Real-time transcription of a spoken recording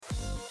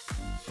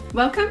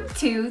Welcome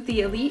to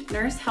the Elite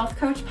Nurse Health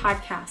Coach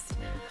Podcast.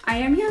 I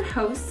am your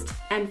host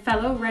and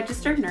fellow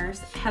registered nurse,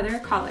 Heather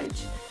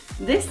College.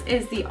 This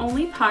is the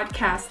only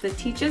podcast that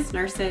teaches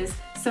nurses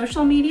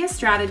social media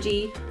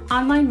strategy,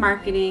 online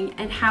marketing,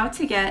 and how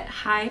to get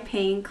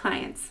high-paying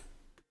clients.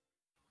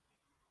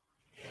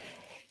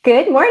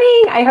 Good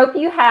morning. I hope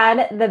you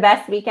had the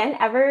best weekend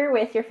ever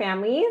with your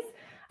families.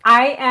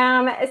 I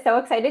am so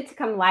excited to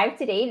come live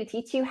today to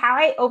teach you how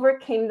I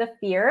overcame the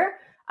fear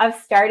of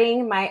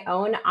starting my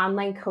own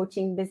online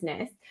coaching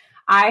business.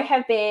 I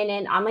have been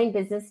in online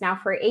business now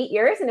for 8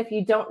 years. And if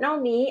you don't know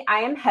me, I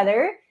am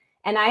Heather,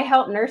 and I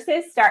help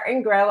nurses start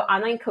and grow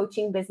online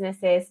coaching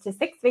businesses to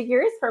 6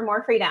 figures for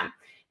more freedom.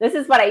 This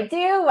is what I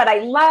do, what I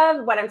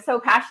love, what I'm so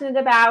passionate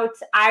about.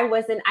 I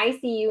was an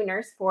ICU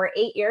nurse for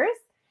 8 years,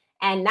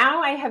 and now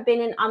I have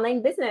been in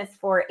online business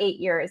for 8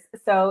 years.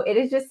 So it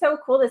is just so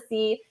cool to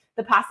see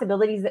the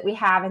possibilities that we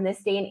have in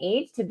this day and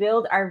age to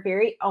build our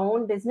very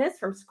own business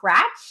from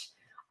scratch,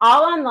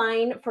 all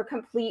online for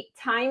complete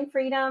time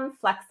freedom,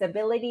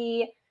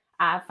 flexibility,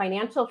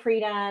 financial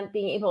freedom,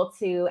 being able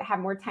to have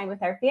more time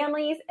with our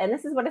families. And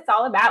this is what it's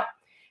all about.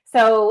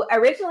 So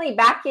originally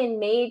back in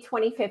May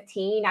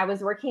 2015, I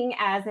was working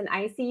as an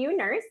ICU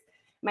nurse.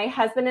 My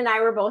husband and I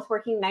were both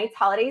working nights,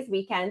 holidays,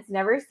 weekends,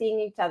 never seeing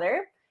each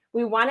other.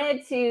 We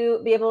wanted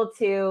to be able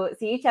to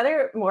see each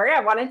other more.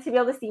 I wanted to be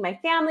able to see my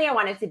family. I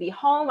wanted to be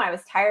home. I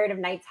was tired of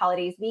nights,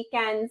 holidays,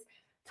 weekends,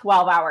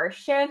 12-hour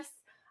shifts.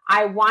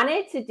 I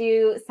wanted to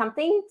do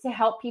something to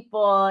help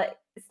people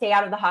stay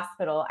out of the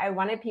hospital. I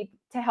wanted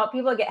to help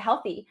people get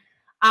healthy.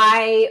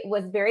 I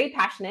was very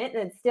passionate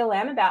and still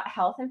am about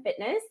health and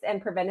fitness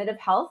and preventative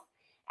health.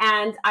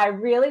 And I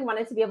really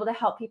wanted to be able to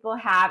help people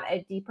have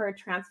a deeper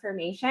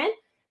transformation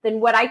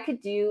than what I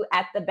could do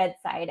at the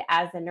bedside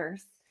as a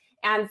nurse.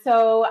 And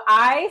so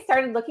I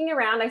started looking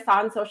around. I saw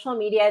on social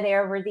media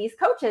there were these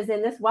coaches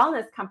in this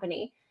wellness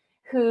company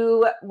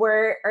who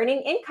were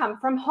earning income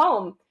from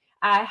home,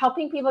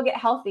 helping people get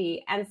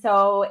healthy. And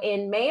so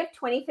in May of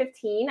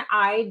 2015,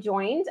 I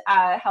joined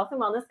a health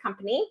and wellness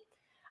company.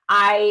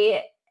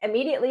 I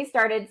immediately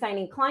started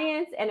signing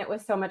clients, and it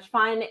was so much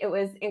fun. It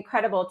was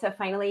incredible to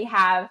finally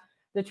have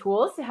the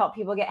tools to help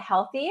people get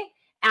healthy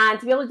and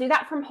to be able to do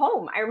that from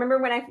home. I remember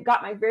when I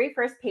got my very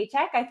first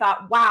paycheck, I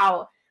thought,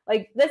 wow,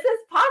 like this is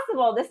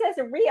possible. This is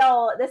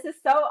real. This is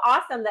so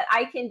awesome that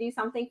I can do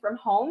something from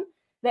home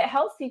that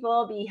helps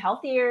people be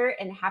healthier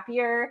and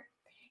happier.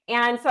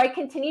 And so I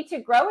continued to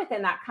grow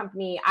within that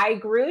company. I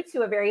grew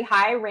to a very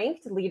high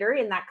ranked leader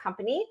in that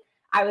company.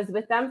 I was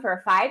with them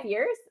for 5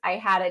 years. I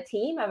had a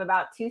team of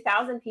about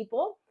 2,000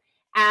 people.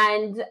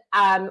 And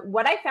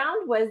what I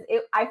found was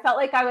I felt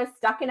like I was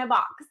stuck in a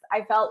box.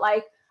 I felt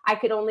like I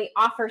could only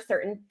offer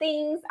certain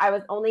things. I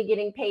was only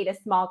getting paid a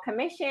small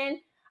commission.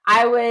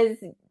 I was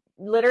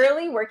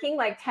literally working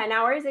like 10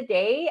 hours a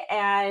day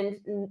and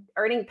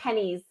earning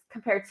pennies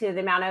compared to the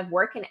amount of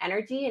work and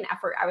energy and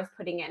effort I was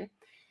putting in.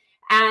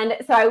 And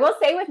so I will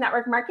say with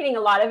network marketing,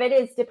 a lot of it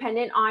is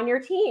dependent on your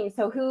team.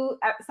 So who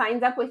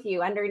signs up with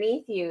you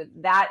underneath you,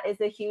 that is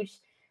a huge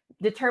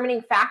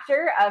determining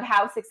factor of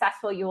how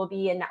successful you will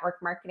be in network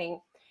marketing.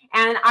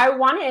 And I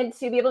wanted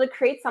to be able to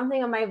create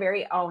something of my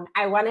very own.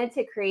 I wanted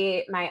to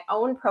create my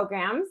own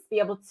programs, be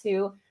able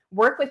to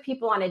work with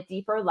people on a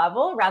deeper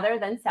level rather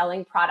than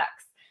selling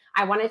products.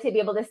 I wanted to be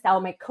able to sell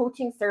my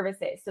coaching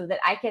services so that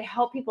I could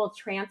help people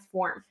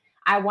transform.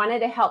 I wanted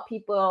to help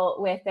people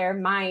with their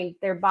mind,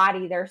 their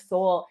body, their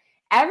soul,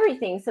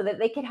 everything so that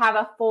they could have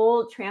a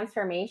full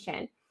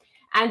transformation.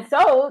 And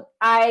so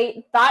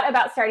I thought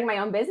about starting my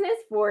own business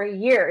for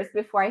years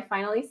before I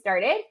finally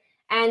started.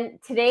 And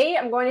today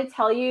I'm going to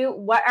tell you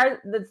what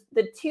are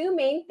the two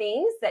main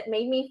things that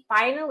made me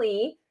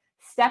finally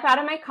step out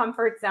of my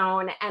comfort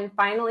zone and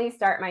finally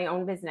start my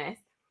own business.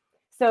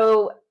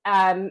 So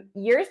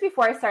years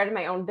before I started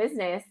my own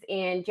business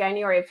in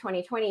January of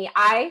 2020,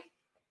 I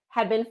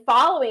had been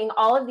following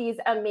all of these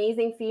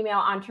amazing female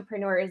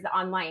entrepreneurs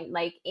online,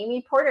 like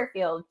Amy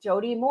Porterfield,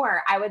 Jody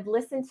Moore. I would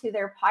listen to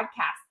their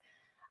podcasts.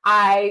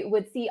 I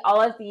would see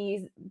all of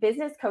these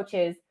business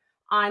coaches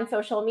on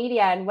social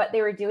media and what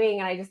they were doing.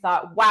 And I just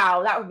thought,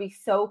 wow, that would be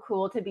so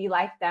cool to be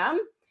like them.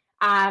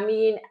 I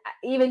mean,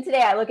 even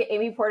today, I look at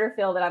Amy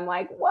Porterfield and I'm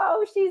like,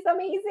 whoa, she's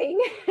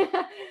amazing.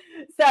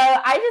 So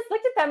I just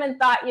looked at them and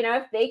thought,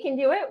 if they can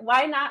do it,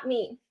 why not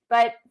me?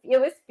 But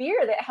it was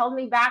fear that held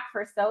me back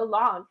for so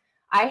long.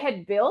 I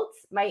had built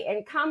my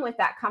income with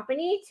that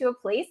company to a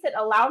place that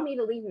allowed me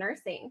to leave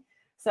nursing.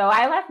 So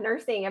I left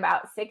nursing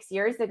about 6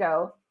 years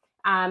ago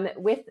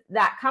with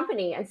that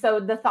company. And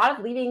so the thought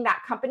of leaving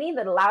that company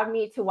that allowed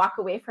me to walk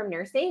away from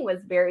nursing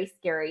was very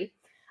scary.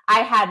 I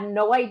had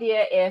no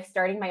idea if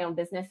starting my own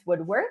business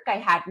would work. I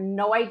had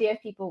no idea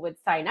if people would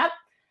sign up.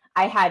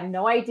 I had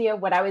no idea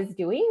what I was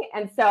doing.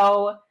 And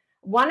so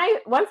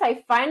once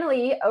I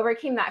finally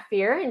overcame that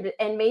fear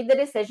and made the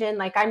decision,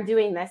 like I'm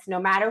doing this no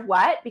matter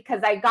what,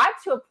 because I got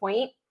to a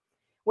point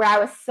where I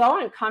was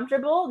so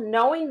uncomfortable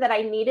knowing that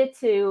I needed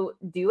to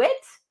do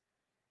it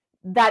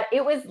that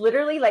it was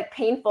literally like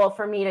painful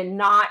for me to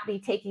not be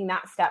taking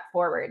that step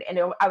forward. And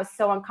I was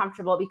so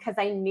uncomfortable because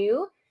I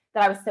knew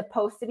that I was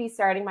supposed to be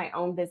starting my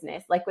own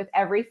business, like with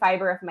every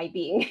fiber of my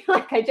being.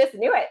 Like I just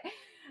knew it.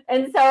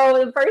 And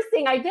so the first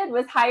thing I did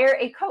was hire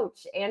a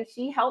coach, and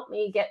she helped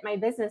me get my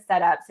business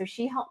set up. So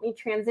she helped me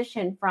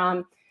transition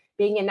from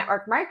being in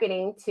network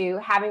marketing to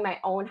having my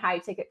own high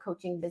ticket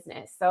coaching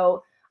business.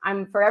 So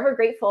I'm forever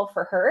grateful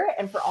for her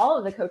and for all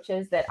of the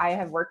coaches that I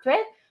have worked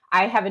with.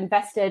 I have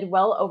invested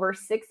well over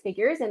 6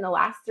 figures in the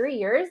last 3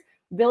 years,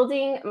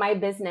 building my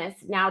business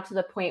now to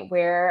the point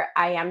where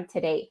I am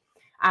today.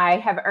 I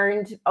have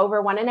earned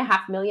over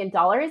 $1.5 million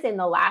in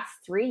the last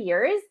 3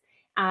 years.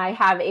 I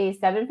have a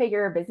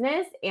 7-figure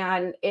business,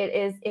 and it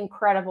is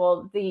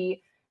incredible.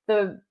 The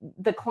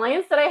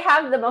clients that I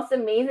have, the most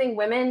amazing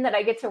women that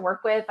I get to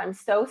work with, I'm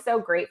so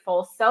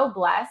grateful, so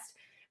blessed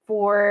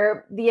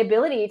for the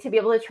ability to be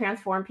able to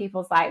transform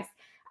people's lives.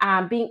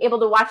 Being able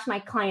to watch my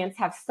clients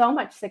have so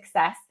much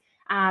success,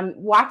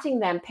 watching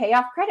them pay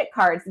off credit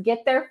cards,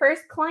 get their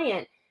first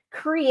client,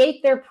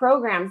 create their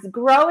programs,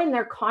 grow in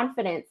their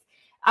confidence.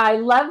 I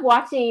love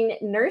watching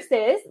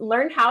nurses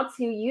learn how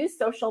to use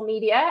social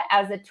media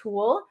as a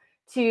tool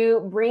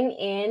to bring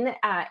in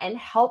and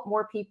help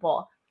more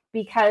people,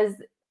 because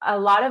a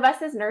lot of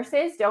us as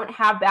nurses don't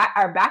have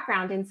our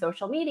background in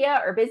social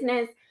media or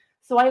business.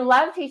 So I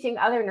love teaching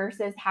other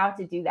nurses how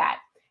to do that.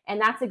 And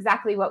that's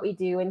exactly what we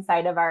do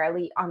inside of our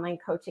Elite Online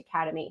Coach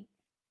Academy.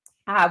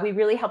 We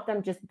really help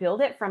them just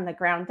build it from the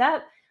ground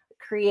up,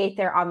 create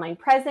their online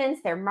presence,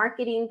 their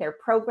marketing, their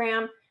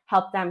program,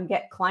 help them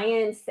get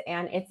clients,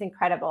 and it's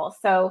incredible.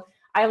 So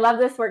I love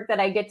this work that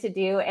I get to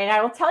do. And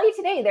I will tell you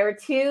today, there were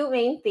 2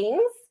 main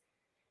things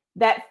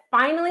that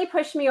finally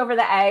pushed me over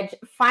the edge,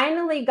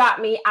 finally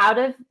got me out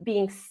of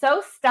being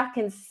so stuck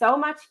in so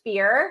much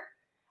fear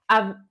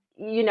of,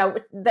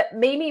 that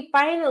made me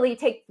finally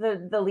take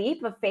the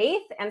leap of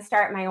faith and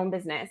start my own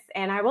business.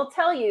 And I will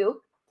tell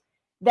you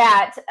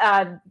that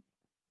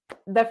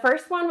the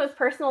first one was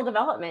personal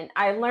development.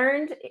 I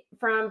learned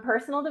from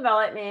personal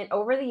development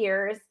over the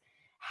years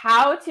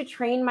how to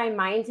train my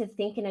mind to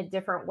think in a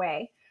different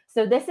way.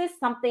 So this is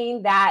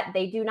something that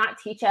they do not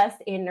teach us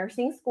in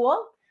nursing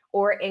school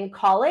or in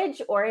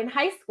college or in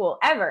high school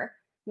ever.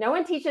 No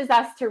one teaches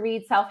us to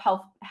read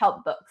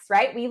self-help books,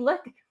 right? We look,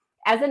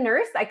 as a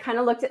nurse, I kind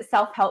of looked at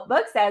self-help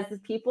books as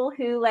people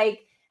who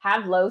like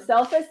have low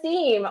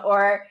self-esteem,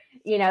 or,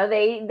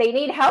 they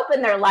need help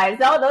in their lives.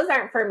 Oh, those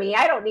aren't for me.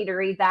 I don't need to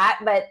read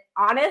that. But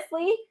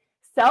honestly,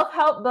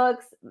 self-help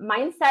books,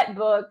 mindset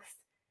books,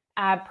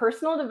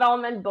 personal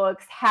development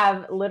books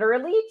have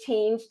literally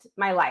changed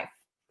my life.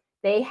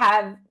 They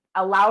have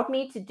allowed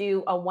me to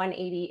do a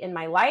 180 in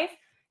my life,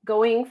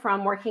 going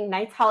from working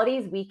nights,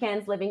 holidays,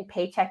 weekends, living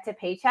paycheck to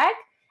paycheck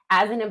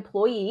as an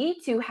employee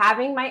to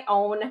having my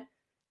own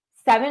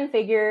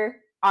 7-figure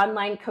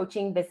online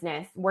coaching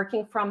business,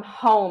 working from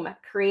home,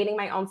 creating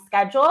my own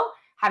schedule,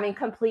 having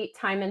complete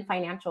time and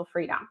financial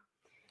freedom.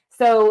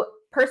 So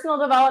personal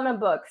development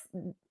books,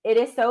 it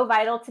is so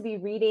vital to be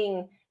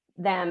reading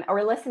them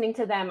or listening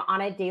to them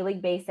on a daily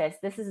basis.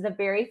 This is the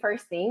very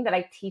first thing that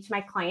I teach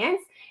my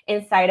clients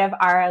inside of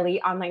our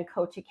Elite Online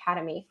Coach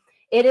Academy.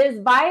 It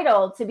is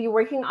vital to be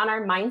working on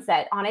our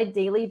mindset on a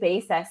daily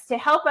basis to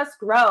help us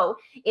grow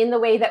in the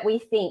way that we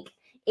think,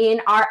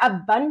 in our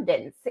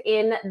abundance,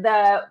 in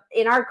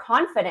our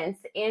confidence,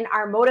 in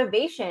our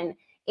motivation,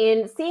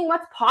 in seeing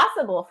what's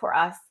possible for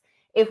us.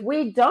 If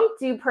we don't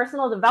do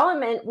personal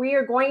development, we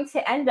are going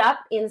to end up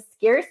in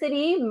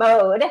scarcity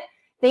mode,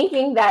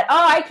 thinking that,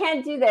 oh, I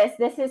can't do this.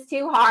 This is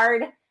too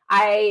hard.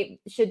 I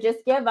should just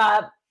give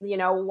up.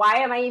 Why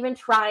am I even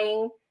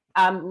trying?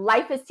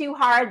 Life is too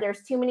hard.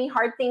 There's too many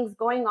hard things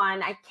going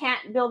on. I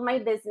can't build my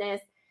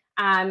business.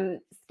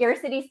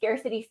 Scarcity,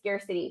 scarcity,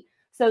 scarcity.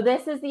 So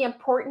this is the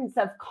importance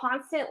of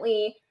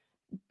constantly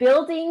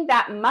building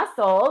that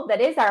muscle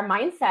that is our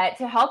mindset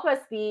to help us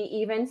be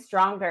even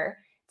stronger,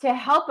 to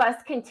help us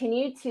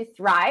continue to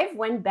thrive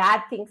when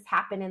bad things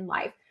happen in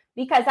life.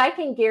 Because I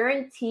can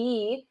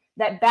guarantee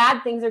that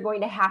bad things are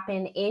going to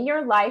happen in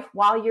your life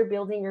while you're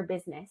building your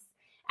business.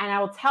 And I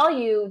will tell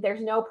you,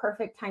 there's no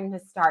perfect time to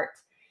start.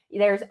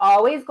 There's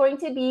always going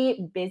to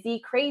be busy,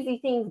 crazy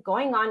things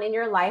going on in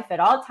your life at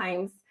all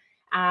times.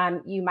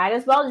 You might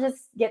as well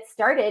just get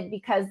started,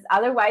 because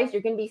otherwise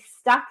you're going to be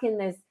stuck in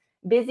this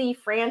busy,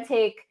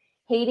 frantic,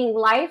 hating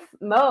life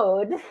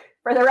mode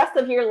for the rest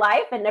of your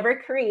life and never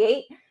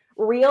create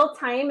real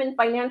time and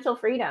financial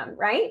freedom,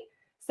 right?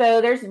 So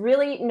there's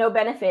really no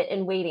benefit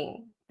in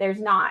waiting. There's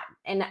not.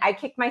 And I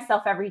kick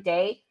myself every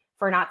day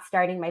for not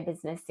starting my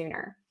business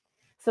sooner.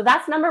 So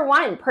that's number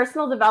 1,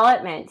 personal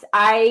development.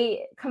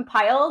 I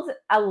compiled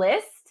a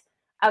list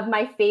of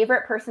my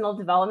favorite personal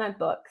development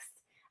books.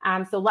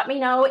 So let me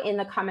know in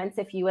the comments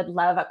if you would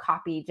love a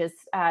copy. Just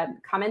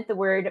comment the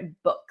word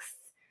books.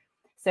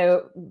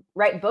 So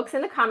write books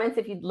in the comments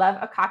if you'd love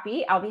a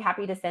copy. I'll be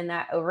happy to send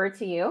that over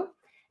to you.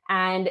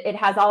 And it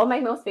has all of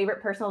my most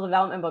favorite personal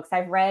development books.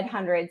 I've read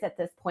hundreds at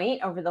this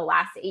point over the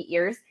last 8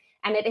 years.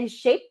 And it has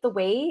shaped the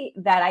way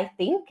that I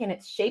think, and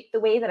it's shaped the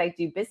way that I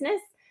do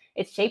business.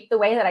 It's shaped the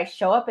way that I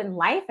show up in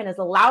life and has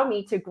allowed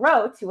me to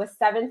grow to a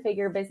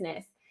 7-figure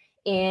business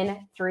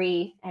in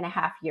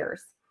 3.5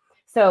 years.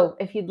 So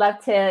if you'd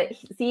love to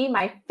see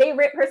my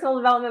favorite personal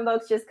development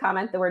books, just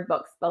comment the word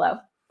books below.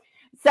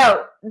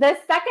 So the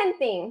second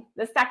thing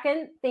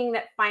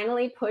that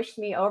finally pushed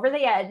me over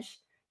the edge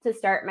to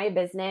start my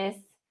business,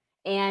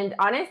 and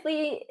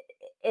honestly,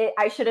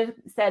 I should have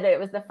said it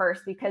was the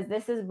first, because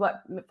this is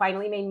what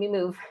finally made me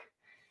move.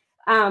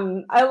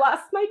 I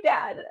lost my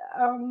dad.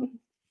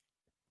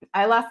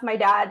 I lost my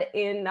dad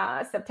in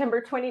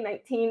September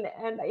 2019,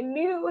 and I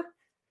knew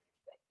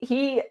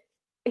he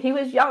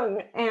was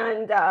young,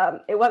 and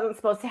it wasn't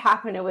supposed to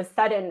happen. It was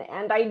sudden,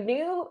 and I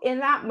knew in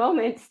that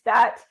moment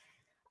that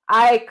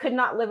I could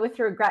not live with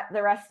regret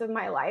the rest of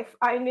my life.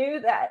 I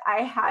knew that I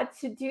had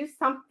to do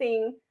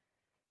something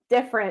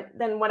different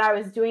than what I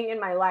was doing in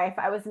my life.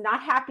 I was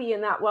not happy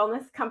in that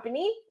wellness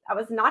company. I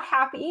was not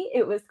happy.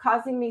 It was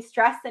causing me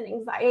stress and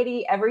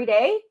anxiety every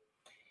day.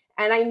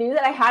 And I knew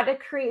that I had to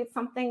create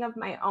something of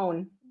my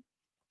own.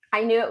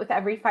 I knew it with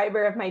every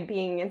fiber of my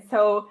being. And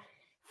so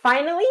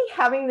finally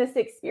having this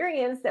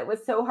experience that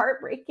was so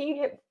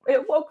heartbreaking,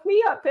 it woke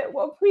me up. It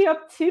woke me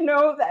up to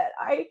know that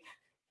I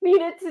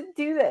needed to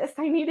do this.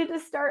 I needed to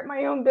start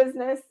my own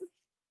business,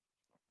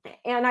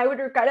 and I would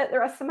regret it the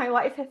rest of my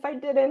life if I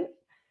didn't.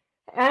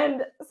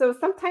 And so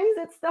sometimes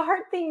it's the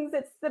hard things,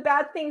 it's the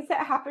bad things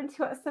that happen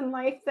to us in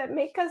life that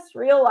make us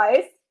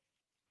realize,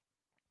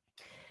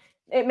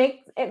 it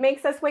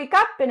makes us wake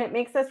up, and it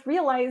makes us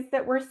realize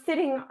that we're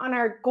sitting on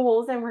our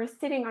goals and we're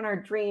sitting on our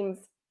dreams.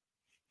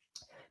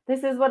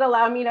 This is what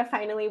allowed me to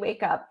finally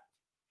wake up.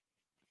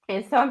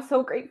 And so I'm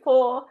so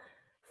grateful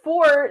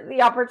for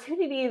the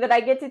opportunity that I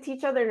get to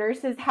teach other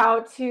nurses how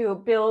to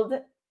build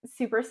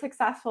super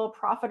successful,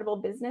 profitable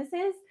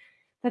businesses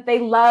that they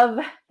love,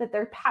 that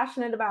they're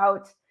passionate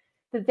about,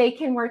 that they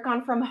can work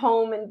on from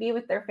home and be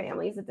with their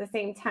families at the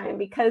same time.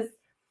 Because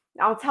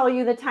I'll tell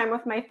you, the time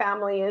with my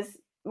family is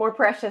more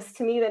precious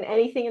to me than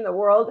anything in the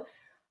world.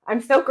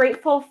 I'm so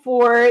grateful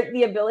for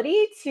the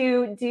ability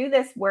to do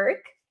this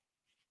work,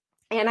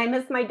 and I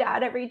miss my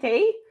dad every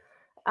day.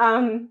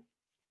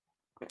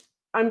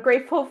 I'm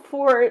grateful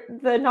for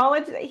the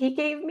knowledge that he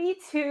gave me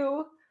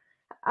to,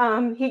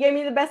 he gave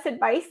me the best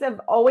advice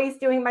of always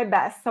doing my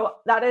best. So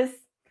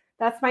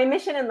that's my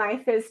mission in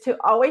life, is to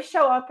always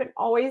show up and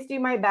always do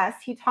my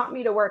best. He taught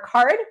me to work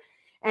hard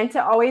and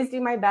to always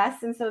do my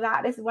best. And so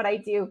that is what I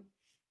do.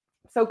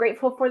 So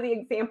grateful for the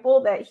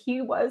example that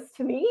he was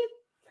to me.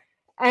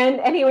 And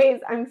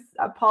anyways,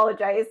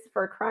 apologize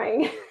for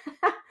crying.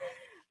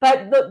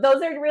 But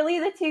those are really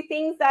the two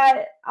things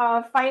that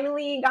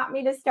finally got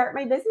me to start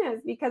my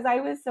business, because I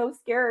was so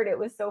scared. It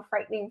was so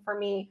frightening for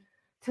me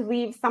to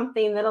leave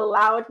something that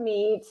allowed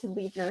me to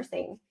leave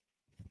nursing.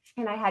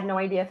 And I had no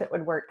idea if it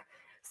would work.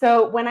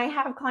 So when I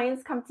have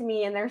clients come to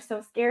me and they're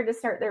so scared to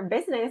start their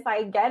business,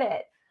 I get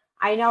it.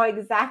 I know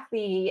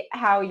exactly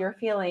how you're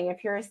feeling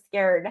if you're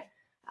scared.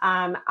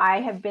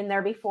 I have been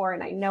there before,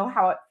 and I know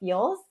how it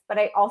feels. But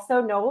I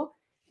also know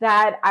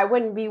that I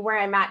wouldn't be where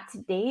I'm at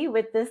today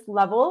with this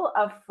level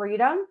of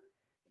freedom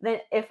than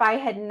if I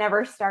had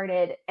never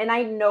started. And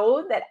I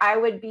know that I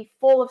would be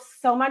full of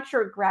so much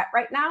regret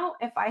right now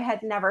if I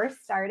had never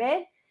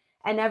started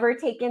and never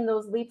taken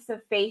those leaps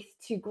of faith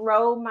to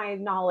grow my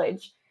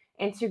knowledge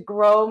and to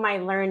grow my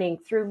learning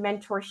through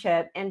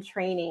mentorship and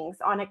trainings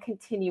on a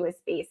continuous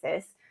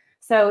basis.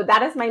 So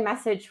that is my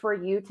message for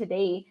you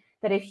today,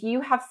 that if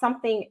you have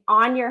something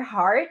on your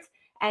heart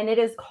and it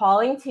is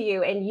calling to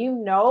you, and you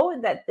know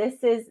that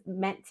this is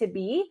meant to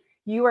be,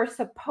 you are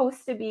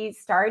supposed to be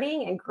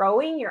starting and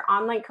growing your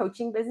online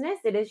coaching business.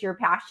 It is your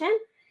passion.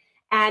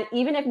 And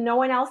even if no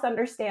one else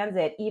understands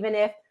it, even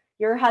if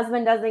your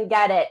husband doesn't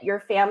get it,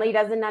 your family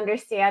doesn't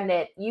understand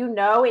it, you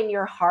know in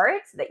your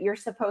heart that you're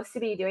supposed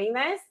to be doing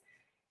this.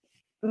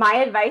 My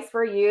advice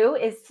for you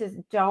is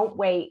to don't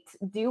wait.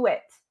 Do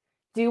it.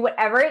 Do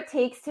whatever it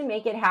takes to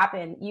make it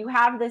happen. You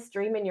have this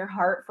dream in your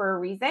heart for a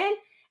reason.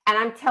 And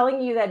I'm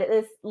telling you that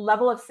this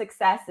level of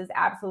success is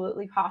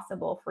absolutely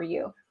possible for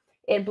you.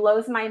 It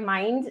blows my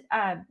mind,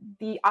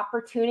 the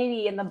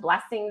opportunity and the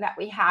blessing that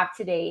we have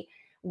today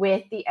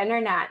with the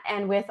internet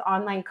and with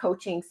online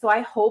coaching. So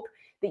I hope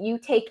that you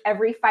take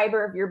every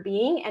fiber of your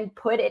being and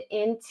put it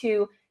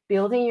into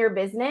building your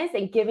business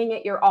and giving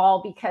it your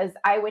all, because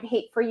I would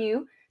hate for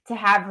you to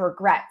have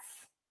regrets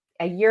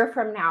a year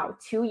from now,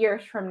 2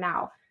 years from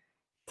now,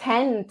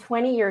 10,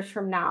 20 years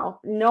from now,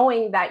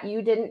 knowing that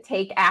you didn't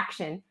take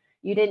action.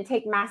 You didn't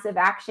take massive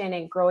action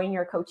in growing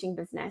your coaching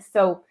business.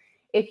 So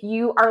if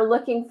you are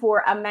looking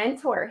for a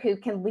mentor who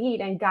can lead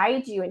and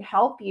guide you and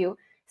help you,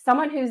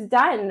 someone who's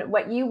done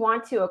what you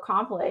want to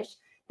accomplish,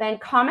 then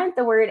comment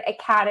the word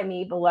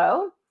academy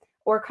below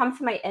or come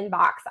to my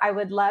inbox. I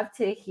would love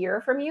to hear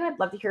from you. I'd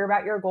love to hear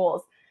about your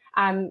goals.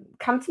 Come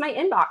to my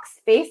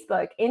inbox,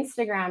 Facebook,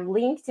 Instagram,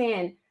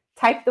 LinkedIn,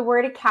 type the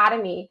word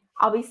academy.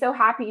 I'll be so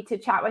happy to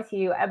chat with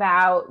you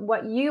about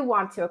what you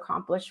want to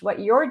accomplish, what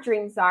your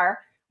dreams are,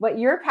 what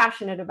you're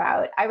passionate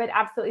about. I would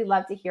absolutely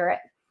love to hear it.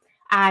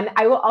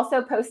 I will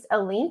also post a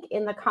link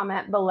in the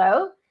comment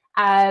below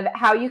of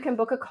how you can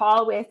book a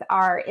call with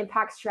our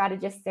impact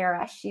strategist,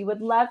 Sarah. She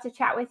would love to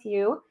chat with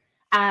you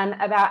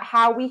about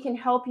how we can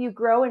help you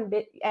grow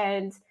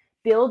and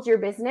build your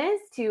business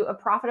to a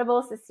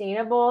profitable,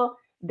 sustainable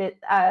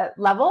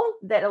level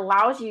that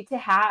allows you to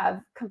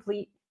have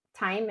complete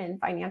time and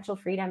financial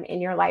freedom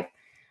in your life.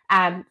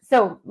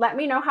 So let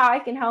me know how I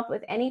can help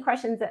with any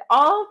questions at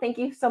all. Thank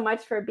you so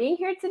much for being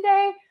here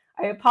today.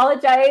 I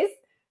apologize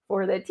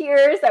for the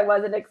tears. I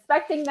wasn't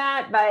expecting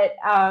that, but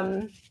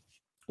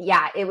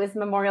yeah, it was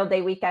Memorial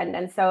Day weekend.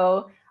 And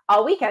so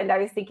all weekend I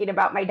was thinking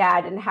about my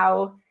dad and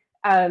how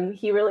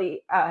he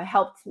really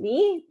helped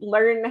me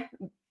learn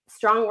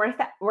strong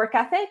work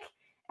ethic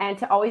and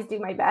to always do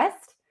my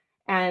best.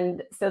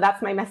 And so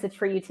that's my message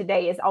for you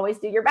today is always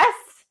do your best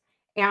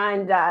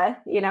and,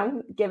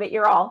 give it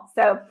your all.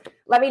 So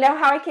let me know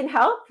how I can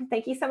help.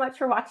 Thank you so much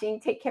for watching.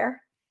 Take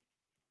care.